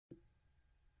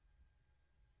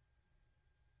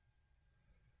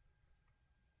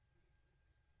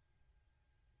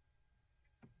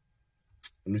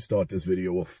Let me start this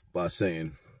video off by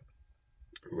saying,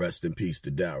 rest in peace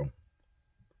to Darrell.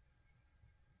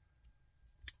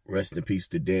 Rest in peace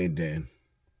to Dan.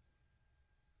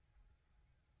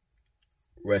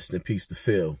 Rest in peace to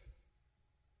Phil.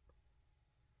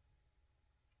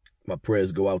 My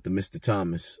prayers go out to Mr.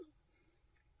 Thomas.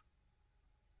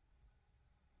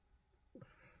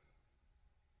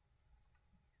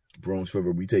 Bronx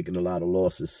River, we taking a lot of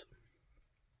losses.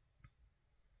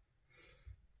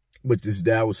 But this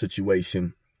Darrell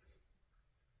situation,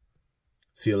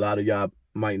 see, a lot of y'all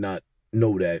might not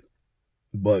know that,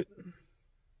 but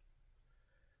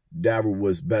Darrell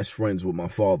was best friends with my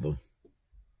father.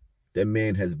 That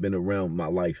man has been around my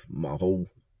life, my whole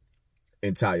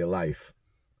entire life.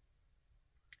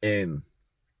 And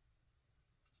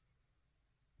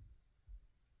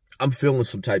I'm feeling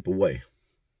some type of way.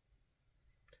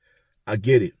 I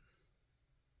get it.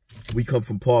 We come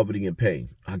from poverty and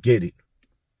pain. I get it.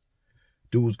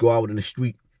 Dudes go out in the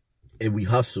street and we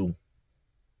hustle.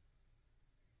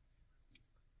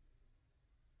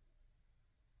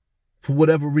 For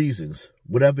whatever reasons,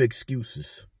 whatever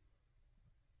excuses.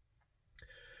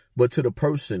 But to the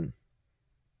person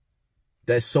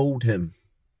that sold him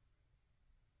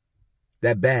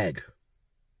that bag,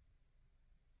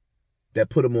 that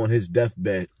put him on his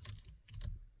deathbed,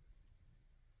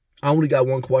 I only got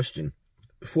one question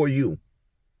for you.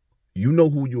 You know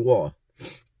who you are.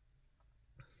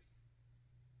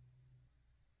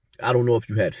 I don't know if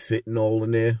you had fentanyl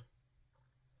in there.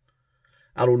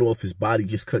 I don't know if his body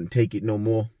just couldn't take it no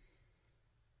more.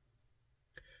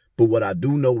 But what I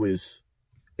do know is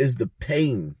the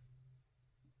pain.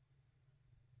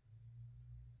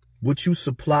 What you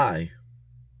supply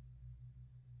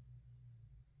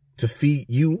to feed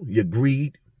you, your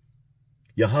greed,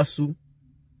 your hustle,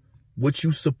 what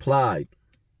you supplied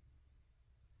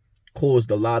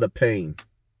caused a lot of pain.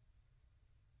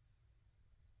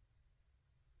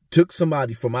 Took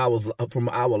somebody from our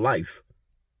life,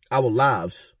 our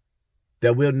lives,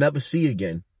 that we'll never see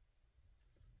again.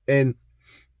 And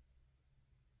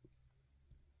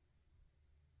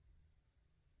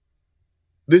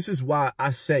this is why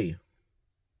I say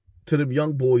to them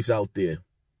young boys out there,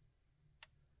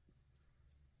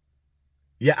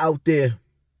 you're out there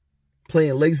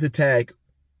playing laser tag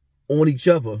on each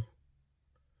other,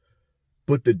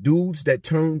 but the dudes that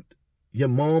turned your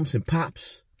moms and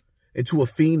pops into a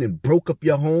fiend and broke up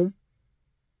your home,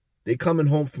 they coming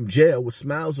home from jail with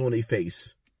smiles on their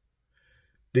face.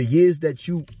 The years that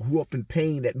you grew up in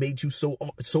pain that made you so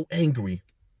angry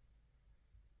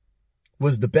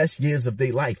was the best years of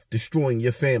their life, destroying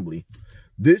your family.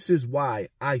 This is why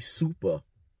I super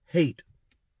hate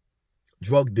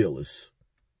drug dealers.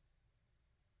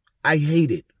 I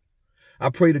hate it. I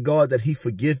pray to God that he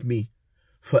forgive me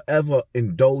for ever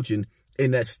indulging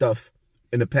in that stuff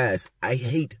in the past. I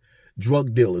hate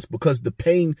drug dealers because the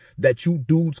pain that you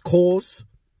dudes cause,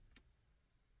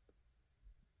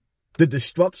 the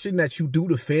destruction that you do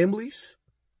to families.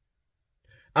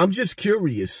 I'm just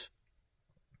curious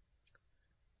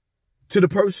to the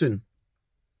person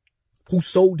who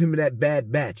sold him that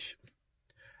bad batch.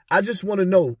 I just want to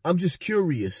know, I'm just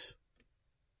curious.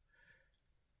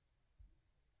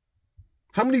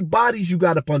 How many bodies you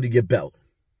got up under your belt?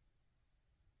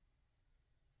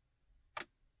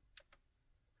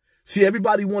 See,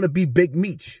 everybody want to be Big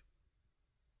Meech.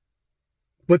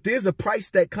 But there's a price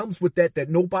that comes with that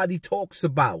nobody talks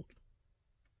about.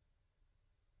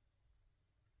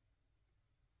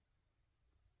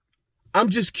 I'm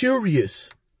just curious.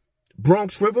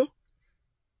 Bronx River,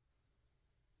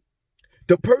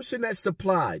 the person that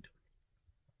supplied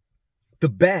the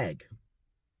bag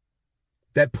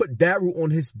that put Darrell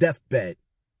on his deathbed,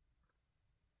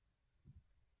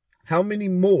 how many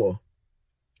more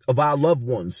of our loved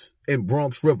ones in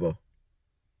Bronx River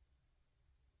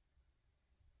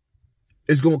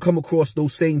is going to come across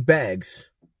those same bags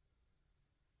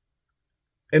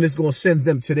and it's going to send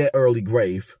them to their early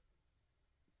grave?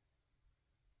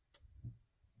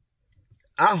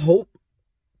 I hope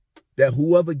that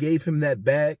whoever gave him that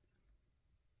bag,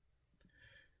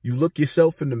 you look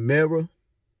yourself in the mirror,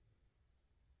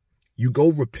 you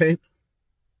go repent,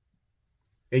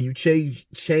 and you change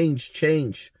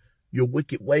your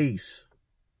wicked ways.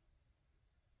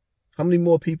 How many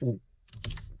more people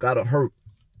gotta hurt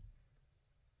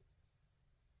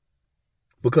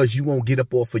because you won't get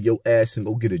up off of your ass and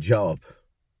go get a job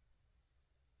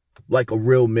like a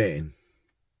real man?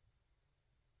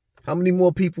 How many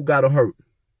more people gotta hurt?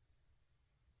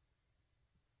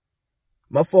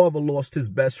 My father lost his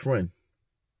best friend.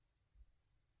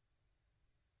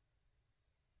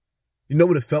 You know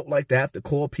what it felt like to have to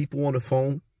call people on the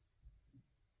phone?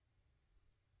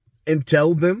 and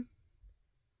tell them,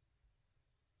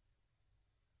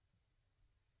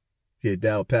 yeah,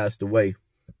 Darrell passed away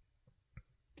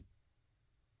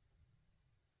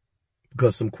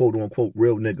because some quote unquote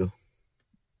real nigga,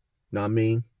 know what I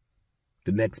mean?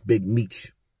 The next big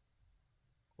Meech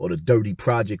or the dirty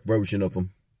project version of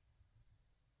him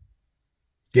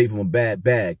gave him a bad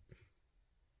bag.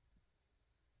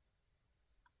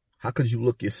 How could you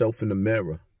look yourself in the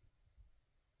mirror?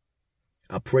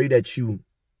 I pray that you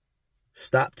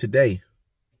stop today.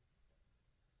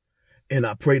 And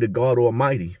I pray to God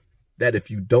Almighty that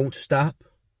if you don't stop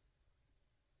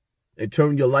and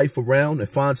turn your life around and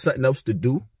find something else to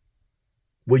do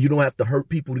where you don't have to hurt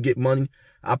people to get money,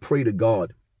 I pray to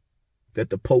God that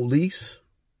the police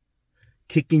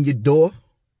kick in your door,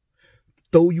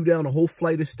 throw you down a whole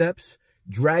flight of steps,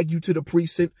 drag you to the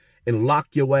precinct, and lock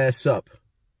your ass up.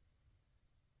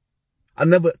 I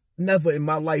never in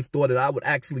my life thought that I would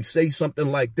actually say something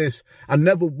like this. I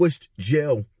never wished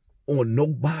jail on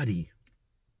nobody.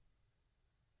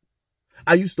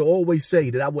 I used to always say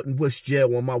that I wouldn't wish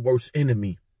jail on my worst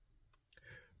enemy.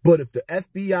 But if the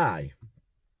FBI,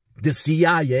 the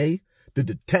CIA, the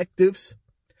detectives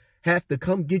have to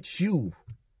come get you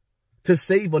to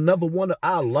save another one of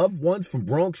our loved ones from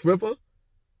Bronx River,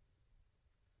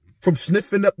 from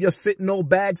sniffing up your fentanyl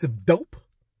bags of dope,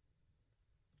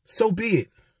 so be it.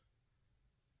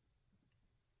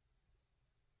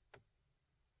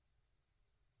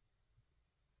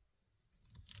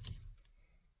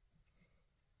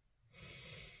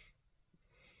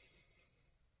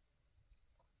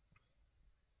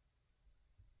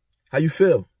 How you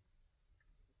feel?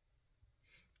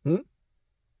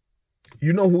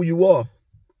 You know who you are.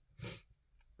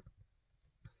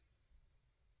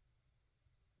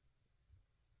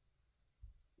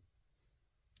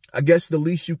 I guess the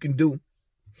least you can do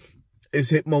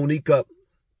is hit Monique up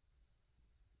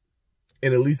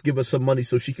and at least give her some money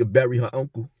so she could bury her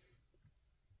uncle.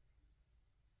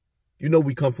 You know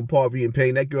we come from poverty and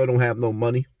pain. That girl don't have no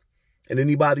money. And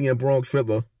anybody in Bronx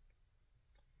River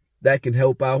that can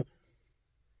help out,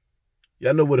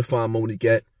 y'all know where to find Monique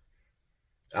at.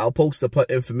 I'll post up her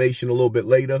information a little bit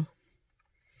later.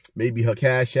 Maybe her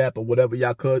Cash App or whatever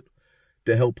y'all could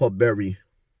to help her bury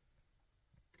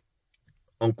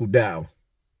Uncle Darrell.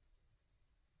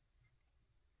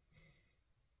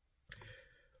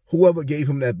 Whoever gave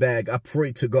him that bag, I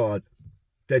pray to God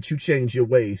that you change your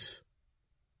ways.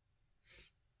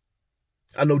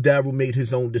 I know Darrell made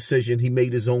his own decision. He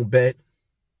made his own bet.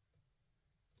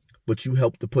 But you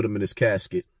helped to put him in his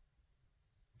casket.